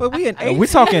Yes. But we in we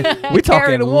talking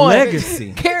Carry the one.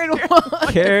 legacy. carry the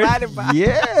one. Divided by-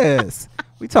 Yes.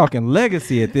 We talking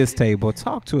legacy at this table.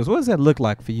 Talk to us. What does that look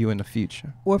like for you in the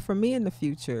future? Well, for me in the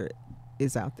future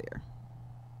is out there.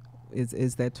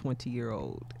 Is that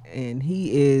 20-year-old, and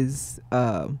he is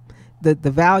the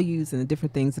values and the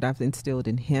different things that I've instilled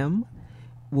in him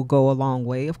will go a long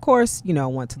way. Of course, I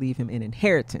want to leave him an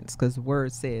inheritance, because the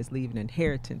word says leave an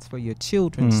inheritance for your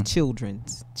children's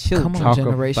children's children. Come Talk on,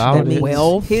 generation. about That it. means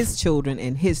Wealth. his children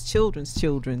and his children's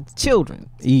children's children's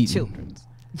Eating. children's.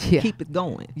 Yeah. Keep it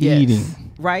going. Yes.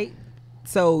 Eating. Right?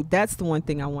 So that's the one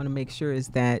thing I want to make sure is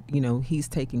that, he's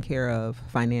taken care of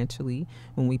financially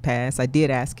when we pass. I did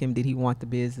ask him, did he want the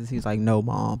business? He's like, no,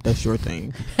 Mom, that's your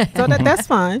thing. So that's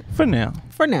fine. For now.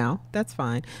 For now, that's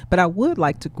fine. But I would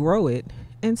like to grow it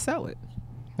and sell it.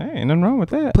 Hey, ain't nothing wrong with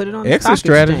that. Put it on the Exit stock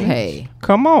strategy. exchange. Hey,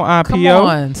 Come on, IPO. come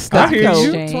on, stock I hear you.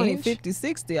 exchange. 20, 50,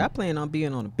 60. I plan on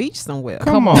being on the beach somewhere.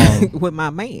 Come on. With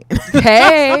my man.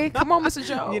 Hey, come on, Mr.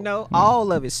 Joe.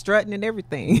 All of it, strutting and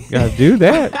everything. Gotta do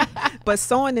that. But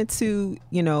sewing into,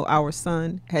 our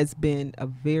son has been a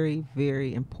very,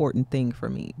 very important thing for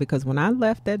me, because when I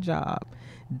left that job,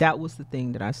 that was the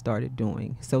thing that I started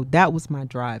doing. So that was my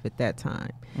drive at that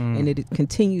time. And it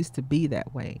continues to be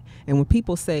that way. And when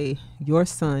people say your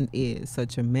son is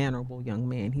such a mannerable young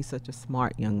man, he's such a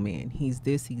smart young man, he's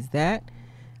this, he's that,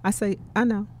 I say, I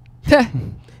know.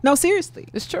 No, seriously.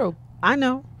 It's true. I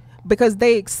know. Because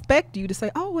they expect you to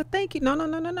say, oh, well, thank you. No.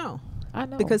 I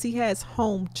know. Because he has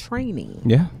home training.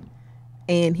 Yeah.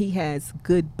 And he has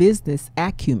good business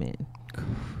acumen.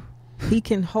 He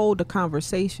can hold a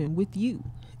conversation with you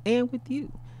and with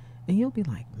you. And you'll be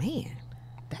like, man,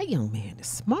 that young man is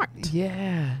smart.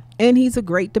 Yeah. And he's a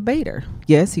great debater.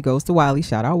 Yes, he goes to Wiley.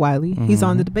 Shout out Wiley. He's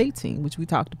on the debate team, which we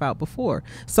talked about before.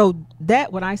 So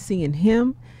that what I see in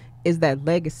him is that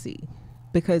legacy,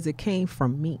 because it came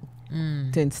from me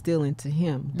to instill into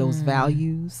him those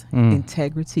values,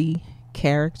 integrity,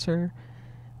 character,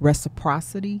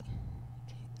 reciprocity.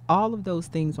 All of those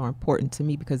things are important to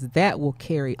me, because that will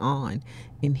carry on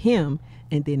in him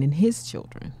and then in his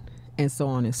children and so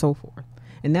on and so forth.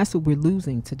 And that's what we're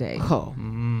losing today. Oh,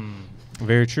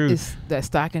 Very true. it's that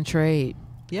stock and trade.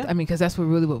 Yeah. I mean, because that's what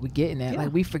we're getting at. Yeah.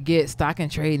 Like, we forget stock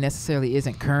and trade necessarily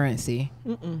isn't currency.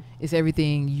 It's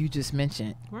everything you just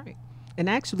mentioned. Right. And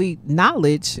actually,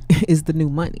 knowledge is the new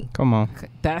money. Come on.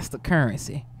 That's the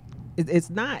currency. It's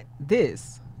not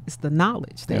this. It's the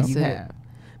knowledge that That's you it. have.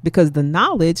 Because the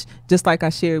knowledge, just like I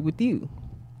shared with you,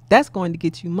 that's going to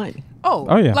get you money. Oh,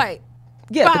 yeah. Like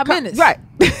Yeah, 5 minutes. Right.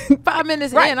 5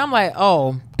 minutes Right. in, I'm like,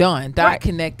 oh, done. Dot Right.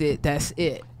 connected. That's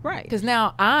it. Right. Because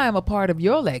now I'm a part of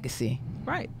your legacy.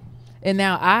 Right. And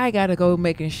now I got to go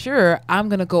making sure I'm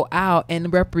going to go out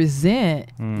and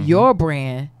represent your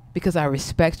brand, because I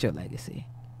respect your legacy.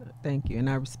 Thank you. And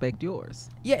I respect yours.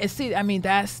 Yeah, and see, I mean,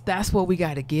 that's what we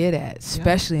got to get at,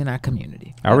 especially in our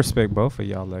community. I respect both of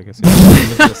y'all legacy.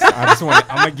 I'm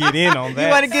gonna get in on that. You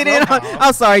want to get in on?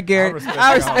 I'm sorry, I Garrett. respect I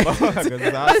y'all respect. both,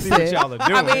 'cause I see what y'all are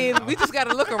doing. I mean, we just got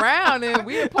to look around, and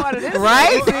we're a part of this. Right?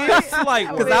 It's light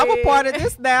Because work. I'm a part of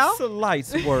this now. It's a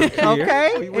lights work here.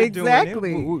 Okay, We're doing it.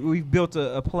 exactly. We've built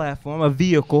a platform, a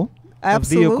vehicle.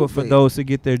 Absolutely. A vehicle for those to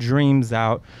get their dreams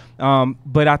out.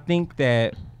 But I think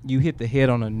that you hit the head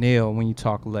on a nail when you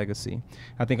talk legacy.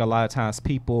 I think a lot of times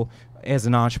people, as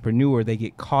an entrepreneur, they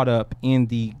get caught up in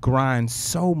the grind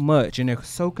so much, and they're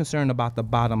so concerned about the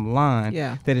bottom line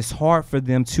that it's hard for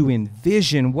them to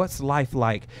envision what's life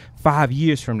like 5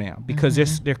 years from now, because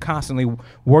they're constantly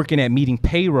working at meeting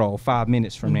payroll 5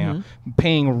 minutes from now,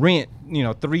 paying rent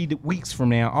 3 weeks from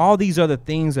now, all these other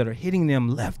things that are hitting them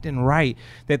left and right,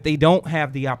 that they don't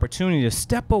have the opportunity to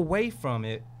step away from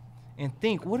it and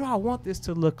think, what do I want this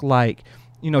to look like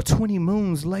 20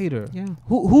 moons later? Yeah.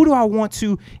 Who do I want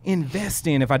to invest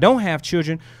in? If I don't have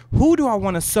children, who do I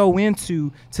want to sow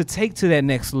into to take to that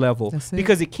next level? That's it.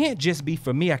 Because it can't just be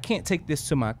for me. I can't take this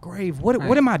to my grave. What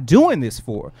am I doing this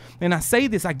for? And I say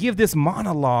this, I give this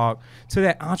monologue to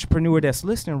that entrepreneur that's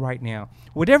listening right now.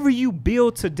 Whatever you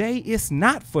build today, it's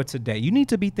not for today. You need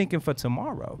to be thinking for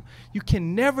tomorrow. You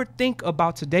can never think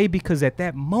about today, because at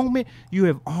that moment you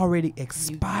have already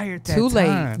expired that Too late.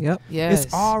 time. Yep. Yes.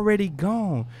 It's already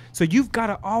gone. So you've got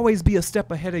to always be a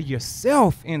step ahead of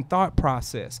yourself in thought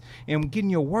process and getting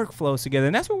your workflows together.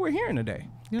 And that's what we're hearing today.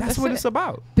 That's That's what it. it's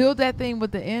about. Build that thing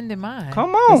with the end in mind.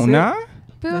 Come on it. now.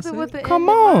 Build That's it it. with the Come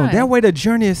end in on. mind. That way the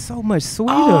journey is so much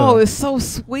sweeter. Oh, it's so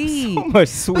sweet. so much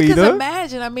sweeter. Because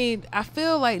imagine, I mean, I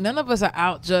feel like none of us are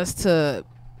out just to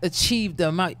achieve the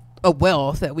amount. a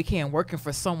wealth that we can working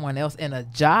for someone else in a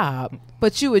job,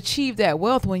 but you achieve that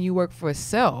wealth when you work for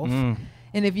self.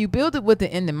 And if you build it with the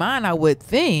end in mind, I would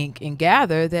think and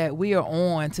gather that we are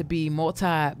on to be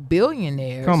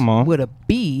multi-billionaires with a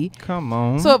B. Come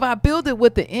on. So if I build it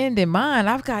with the end in mind,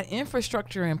 I've got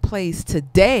infrastructure in place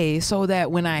today so that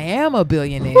when I am a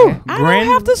billionaire, I don't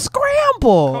have to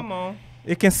scramble. Come on.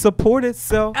 It can support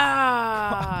itself.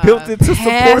 Built it to support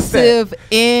passive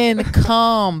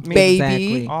income,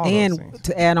 baby. Exactly. And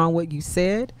to add on what you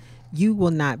said, you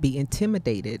will not be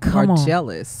intimidated or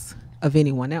jealous of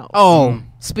anyone else.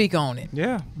 Speak on it.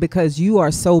 Yeah. Because you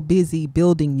are so busy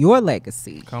building your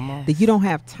legacy that you don't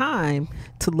have time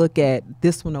to look at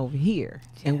this one over here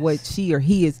and what she or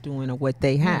he is doing or what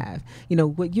they have. You know,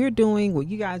 what you're doing, what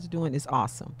you guys are doing is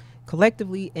awesome,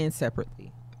 collectively and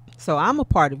separately. So I'm a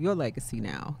part of your legacy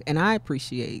now, and I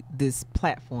appreciate this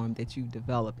platform that you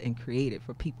developed and created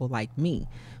for people like me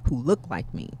who look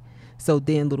like me. So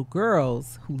then little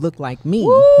girls who look like me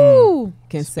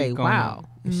can say, wow,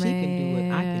 if she can do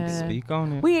it, I can do it. Speak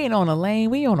on it. We ain't on a lane.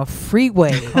 We on a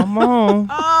freeway. Come on.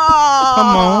 Come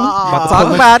on.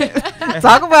 Talk about it.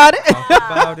 Talk about it. Talk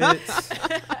about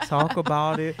it. Talk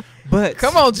about it. But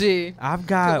come on, G. I've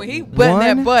got when he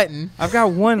button that button. I've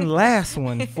got one last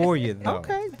one for you, though.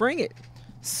 Okay, bring it.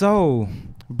 So,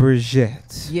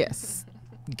 Bridgett. Yes,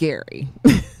 Gary.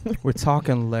 We're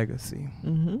talking legacy.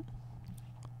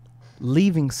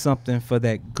 Leaving something for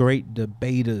that great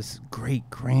debater's great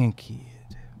grandkid.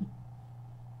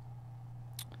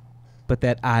 But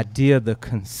that idea, the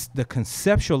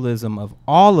conceptualism of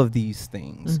all of these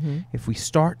things, if we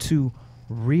start to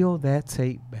reel that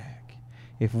tape back,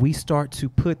 if we start to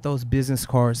put those business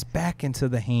cards back into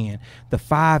the hand, the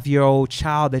 5-year-old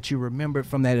child that you remembered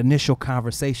from that initial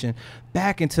conversation,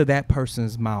 back into that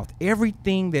person's mouth, every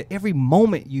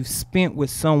moment you've spent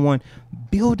with someone,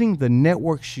 building the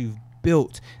networks you've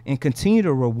built, and continue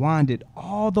to rewind it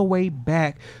all the way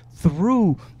back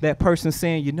through that person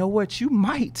saying, you know what, you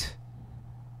might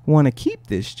want to keep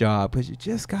this job because you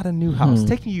just got a new house,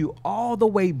 taking you all the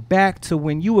way back to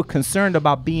when you were concerned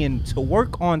about being to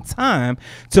work on time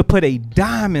to put a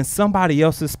dime in somebody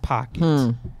else's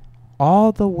pocket,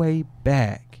 all the way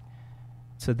back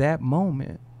to that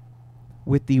moment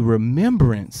with the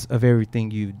remembrance of everything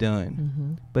you've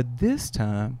done. But this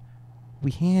time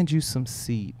we hand you some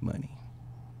seed money.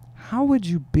 How would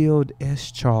you build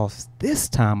S.Charles this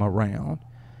time around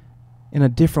in a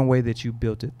different way that you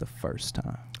built it the first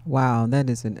time? Wow, that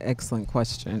is an excellent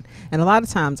question. And a lot of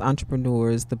times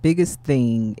entrepreneurs, the biggest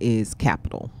thing is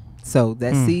capital. So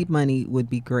that seed money would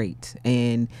be great,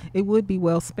 and it would be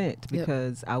well spent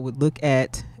because I would look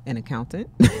at an accountant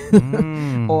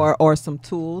or some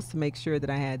tools to make sure that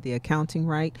I had the accounting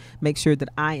right, make sure that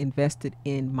I invested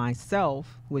in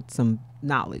myself with some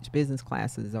knowledge, business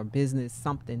classes or business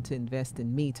something to invest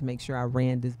in me to make sure I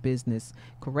ran this business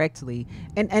correctly.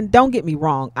 And don't get me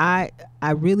wrong, I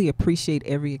really appreciate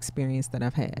every experience that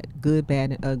I've had, good,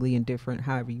 bad, and ugly, and different,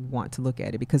 however you want to look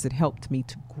at it, because it helped me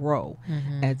to grow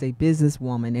as a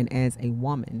businesswoman and as a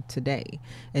woman today.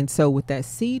 And so with that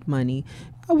seed money,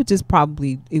 it would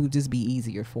just be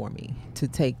easier for me to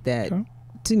take that,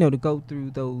 to go through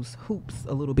those hoops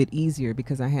a little bit easier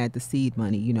because I had the seed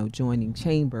money, joining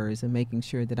chambers and making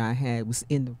sure that I was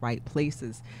in the right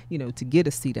places, to get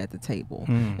a seat at the table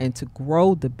and to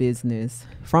grow the business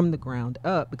from the ground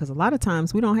up, because a lot of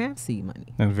times we don't have seed money.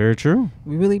 That's very true.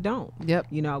 We really don't. Yep.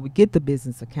 I would get the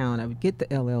business account, I would get the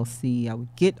LLC, I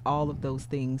would get all of those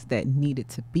things that needed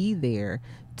to be there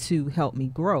to help me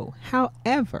grow.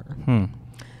 However,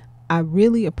 I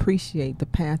really appreciate the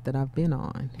path that I've been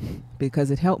on because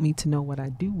it helped me to know what I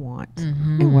do want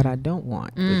and what I don't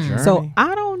want. So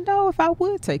I don't know if I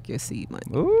would take your seed money.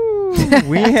 Ooh,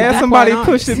 we ain't had somebody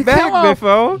push it back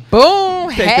before.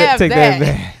 Boom, take that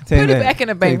back. Put it back in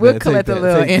the bank. We'll collect a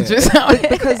little interest on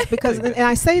it. because and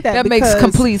I say that makes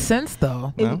complete sense,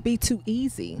 though. It would be too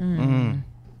easy.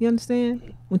 You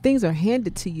understand? When things are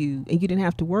handed to you and you didn't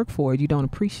have to work for it, you don't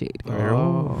appreciate it.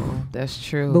 Oh, that's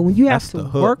true. But when you have to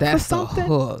work for that's something,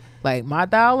 the hook. Like my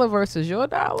dollar versus your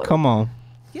dollar. Come on.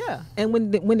 Yeah. And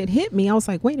when it hit me, I was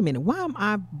like, wait a minute, why am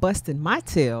I busting my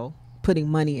tail putting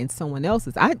money in someone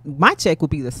else's? My check will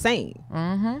be the same,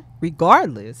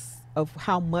 regardless of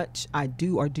how much I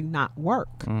do or do not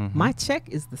work. My check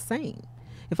is the same.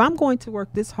 If I'm going to work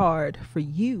this hard for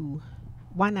you,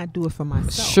 why not do it for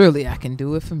myself? Surely I can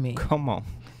do it for me. Come on.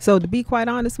 So to be quite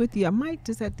honest with you, I might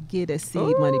just have to give that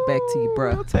seed money back to you,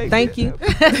 bro. Thank you.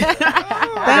 Thank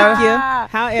you.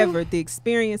 However, the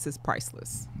experience is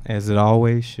priceless. As it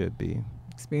always should be.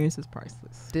 Experience is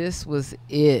priceless. This was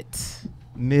it.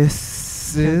 Drop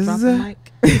Mrs.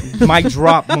 Mic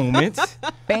drop moment.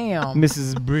 Bam.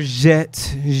 Mrs.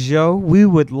 Bridgett Joe, we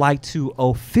would like to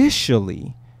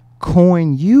officially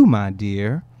coin you, my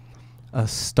dear, a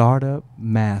startup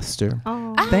master.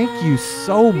 Oh. Thank you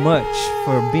so much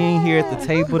for being here at the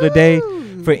table today.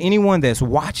 For anyone that's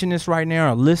watching this right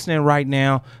now or listening right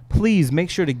now, please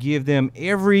make sure to give them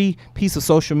every piece of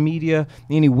social media,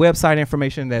 any website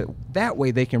information that way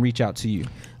they can reach out to you.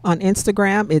 On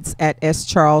Instagram, it's at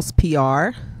S.Charles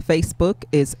PR. Facebook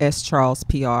is S.Charles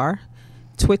PR.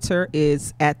 Twitter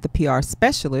is at the PR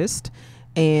Specialist.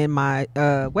 And my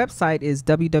website is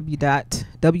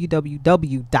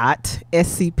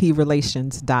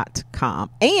www.scprelations.com.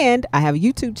 And I have a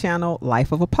YouTube channel,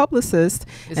 Life of a Publicist.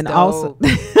 It's and dope. also,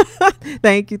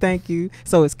 thank you.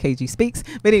 So it's KG Speaks.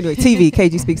 But anyway, TV,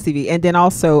 KG Speaks TV. And then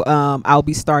also, I'll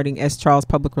be starting S.Charles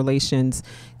Public Relations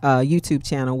YouTube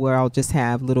channel where I'll just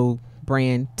have little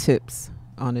brand tips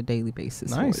on a daily basis.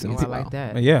 Nice. Oh, I like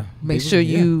that. Yeah. Make sure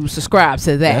you subscribe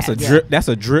to that. That's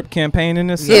a drip campaign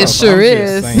in itself. It sure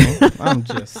is. I'm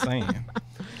just saying.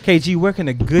 KG, where can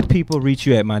the good people reach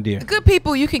you at, my dear? Good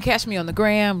people, you can catch me on the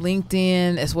gram,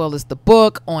 LinkedIn, as well as the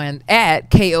book on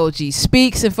at KOG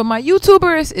Speaks. And for my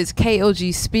YouTubers, it's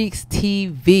KOG Speaks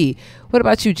TV. What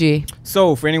about you, G?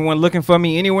 So for anyone looking for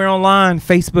me anywhere online,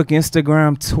 Facebook,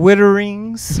 Instagram,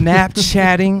 Twittering,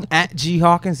 Snapchatting at G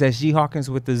Hawkins. That's G Hawkins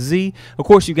with the Z. Of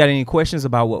course, you got any questions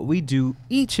about what we do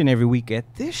each and every week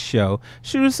at this show,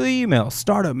 shoot us an email,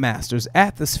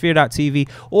 startupmasters@thesphere.tv,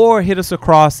 or hit us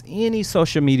across any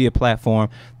social media platform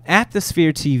at the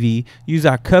Sphere TV. Use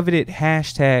our coveted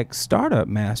hashtag Startup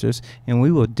Masters, and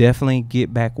we will definitely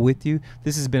get back with you.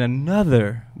 This has been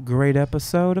another great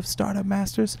episode of Startup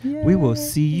Masters. We will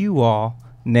see you all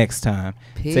next time.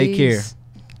 Peace. Take care.